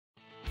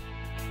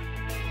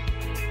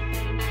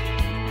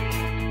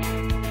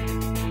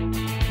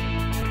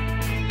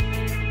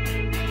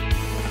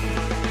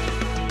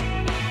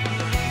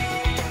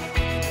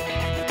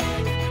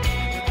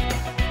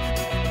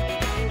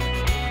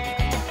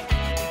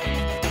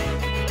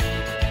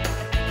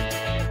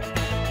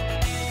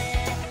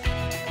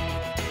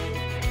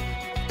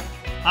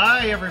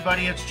Hi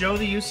everybody, it's Joe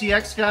the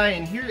UCx guy,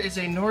 and here is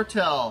a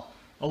Nortel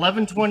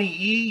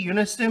 1120E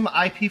Unistim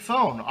IP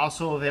phone,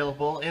 also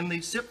available in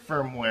the SIP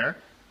firmware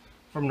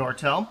from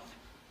Nortel.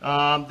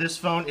 This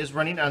phone is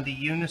running on the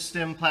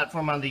Unistim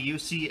platform on the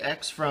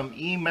UCx from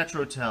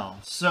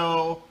E-MetroTel.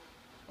 So,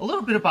 a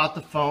little bit about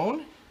the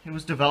phone. It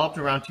was developed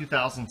around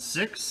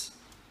 2006.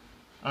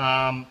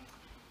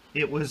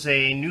 It was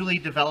a newly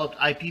developed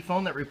IP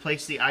phone that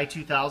replaced the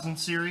i2000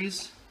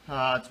 series.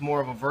 It's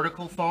more of a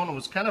vertical phone. It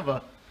was kind of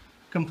a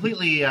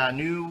completely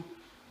new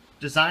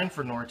design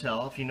for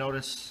Nortel. If you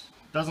notice,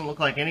 it doesn't look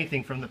like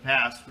anything from the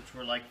past, which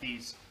were like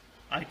these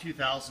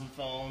i2000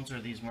 phones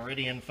or these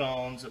Meridian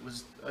phones. It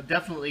was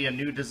definitely a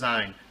new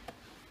design.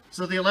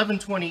 So the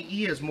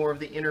 1120E is more of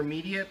the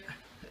intermediate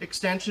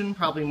extension,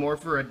 probably more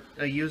for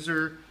a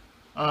user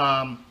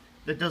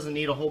that doesn't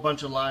need a whole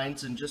bunch of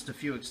lines and just a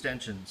few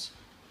extensions,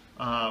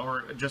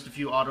 or just a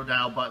few auto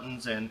dial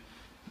buttons and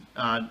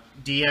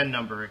DN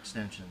number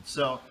extensions.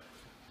 So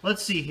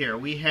let's see here.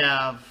 We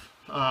have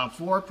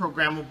 4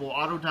 programmable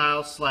auto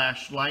dial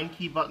 / line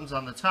key buttons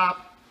on the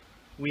top.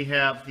 We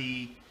have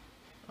the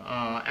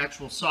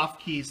actual soft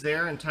keys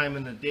there and time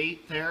and the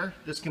date there.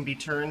 This can be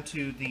turned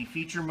to the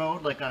feature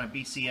mode like on a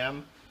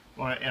BCM,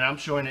 and I'm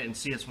showing it in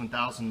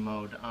CS1000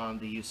 mode on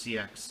the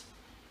UCx.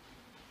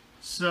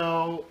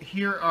 So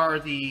here are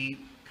the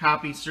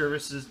copy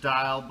services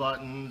dial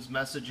buttons,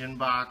 message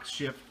inbox,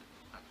 shift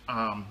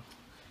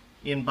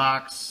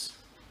inbox,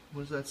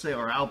 what does that say,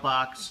 or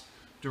outbox,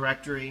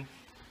 directory.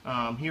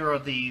 Here are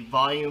the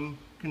volume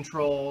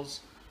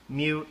controls,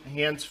 mute,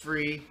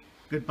 hands-free,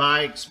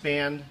 goodbye,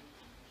 expand,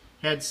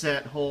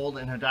 headset, hold,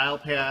 and a dial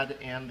pad,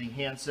 and the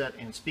handset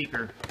and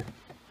speaker.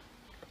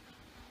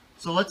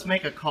 So let's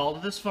make a call to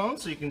this phone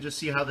so you can just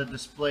see how the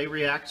display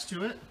reacts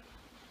to it.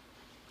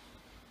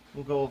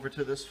 We'll go over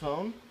to this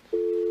phone.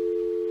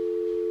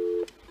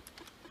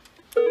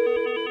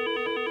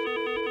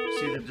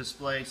 See the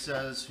display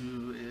says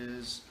who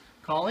is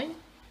calling.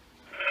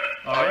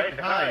 All right,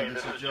 hi,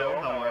 this is Joe.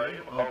 How are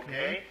you?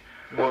 Okay.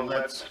 Well,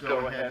 let's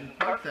go ahead and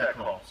park that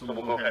call. So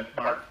we'll go ahead and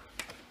park.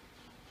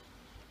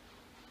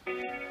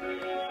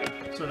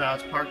 So now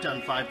it's parked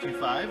on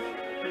 525.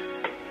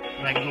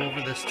 And I can go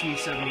over this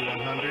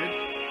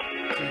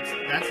T7100. So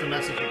that's the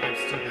message it gives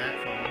to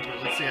that phone.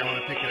 But let's say I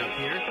want to pick it up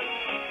here.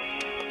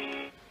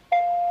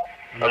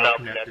 I'm now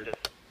connected.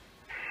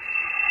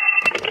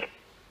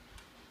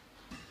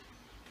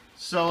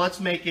 So let's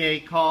make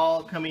a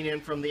call coming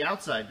in from the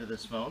outside to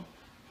this phone.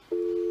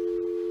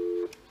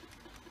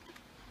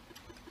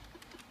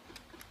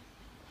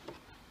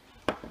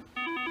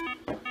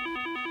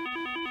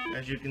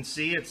 As you can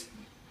see, it's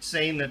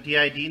saying the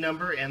DID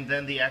number and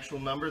then the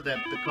actual number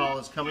that the call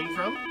is coming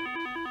from.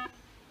 It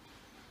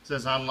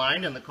says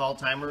online and the call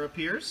timer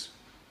appears.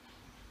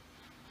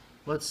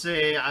 Let's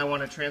say I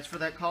want to transfer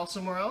that call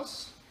somewhere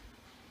else.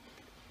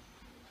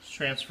 Let's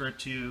transfer it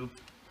to...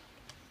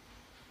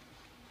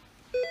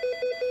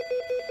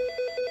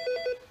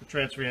 I'm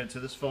transferring it to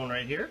this phone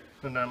right here,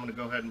 and I'm going to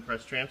go ahead and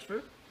press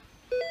transfer.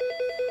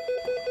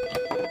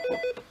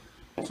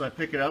 So I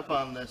pick it up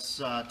on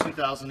this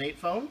 2008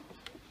 phone.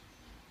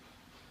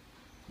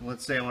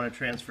 Let's say I want to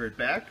transfer it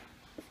back.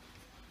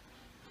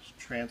 Just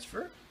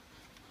transfer.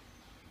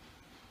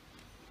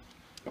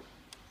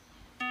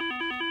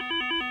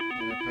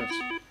 I'm going to press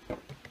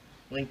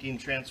linking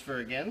transfer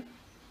again.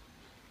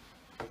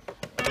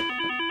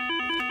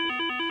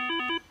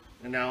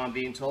 And now I'm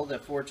being told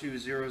that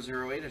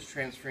 42008 is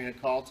transferring a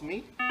call to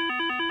me.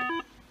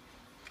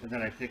 And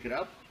then I pick it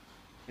up,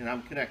 and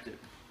I'm connected.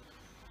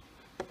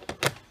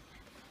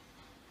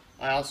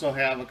 I also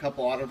have a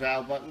couple auto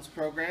dial buttons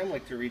programmed,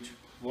 like to reach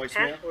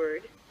voicemail.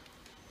 Password.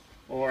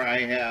 Or I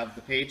have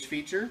the page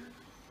feature.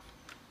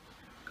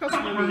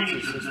 Customer needs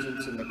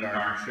assistance in the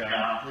garden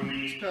shop.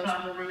 Please,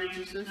 customer needs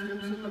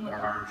assistance in the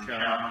garden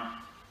shop.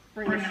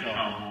 Bring a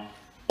shovel.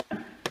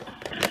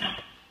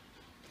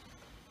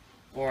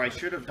 Or I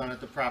should have done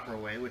it the proper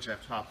way, which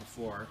I've taught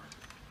before.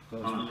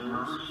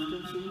 Customer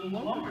assistance in the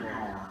lumber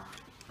drawer.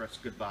 Press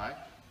goodbye.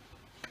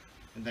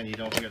 And then you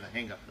don't hear the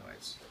hang-up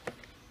noise.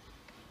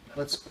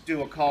 Let's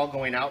do a call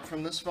going out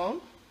from this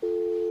phone.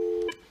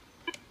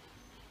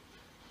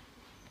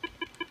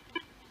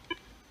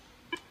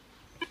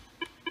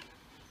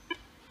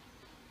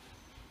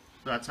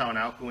 So that's how an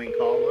outgoing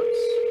call looks.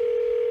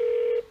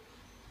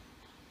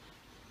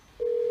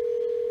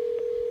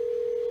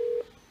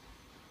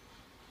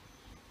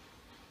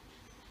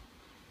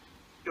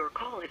 Your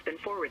call has been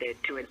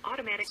forwarded to an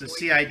automatic. So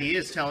CID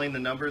is telling the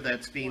number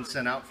that's being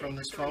sent out from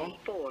this phone.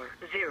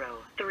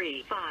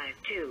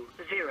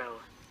 403520.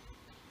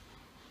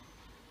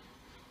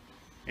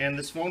 And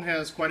this phone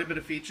has quite a bit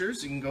of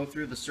features. You can go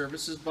through the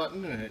services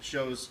button and it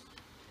shows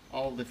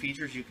all of the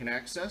features you can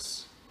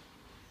access.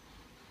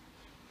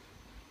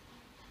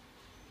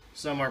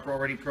 Some are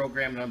already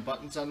programmed on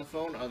buttons on the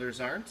phone, others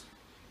aren't.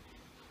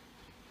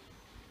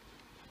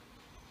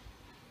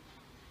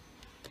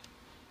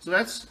 So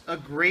that's a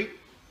great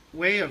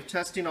way of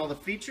testing all the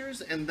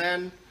features, and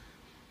then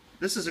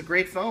this is a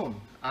great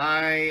phone.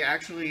 I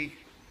actually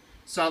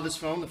saw this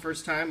phone the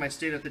first time I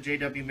stayed at the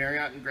JW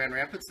Marriott in Grand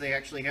Rapids. They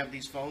actually have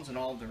these phones in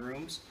all of the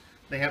rooms.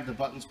 They have the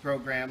buttons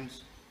programmed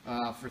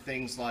for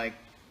things like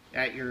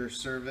at your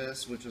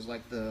service, which is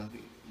like the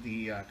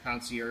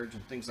concierge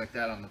and things like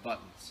that on the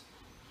buttons.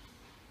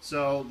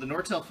 So the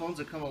Nortel phones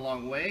have come a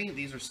long way.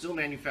 These are still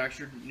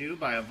manufactured new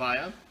by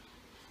Avaya.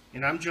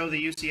 And I'm Joe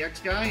the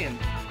UCx guy, and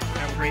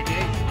have a great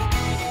day.